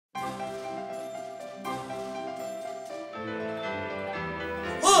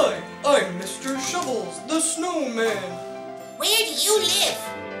Mr. Shovels, the snowman. Where do you live?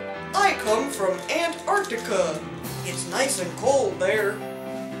 I come from Antarctica. It's nice and cold there.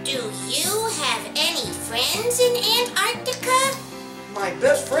 Do you have any friends in Antarctica? My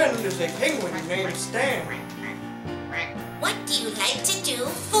best friend is a penguin named Stan. What do you like to do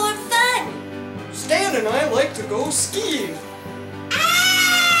for fun? Stan and I like to go skiing.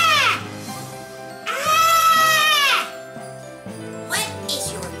 Ah! Ah! What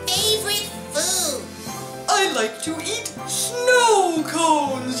is your favorite food? I like to eat snow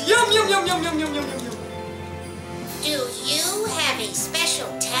cones. Yum, yum, yum, yum, yum, yum, yum, yum, yum. Do you have a special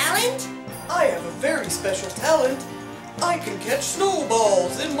talent? I have a very special talent. I can catch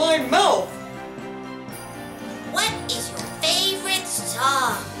snowballs in my mouth. What is your favorite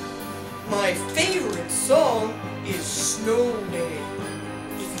song? My favorite song is Snow Day.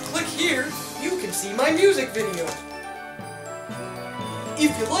 If you click here, you can see my music video.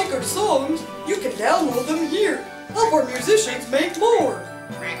 If you like our songs, you can download them here. Help our musicians make more.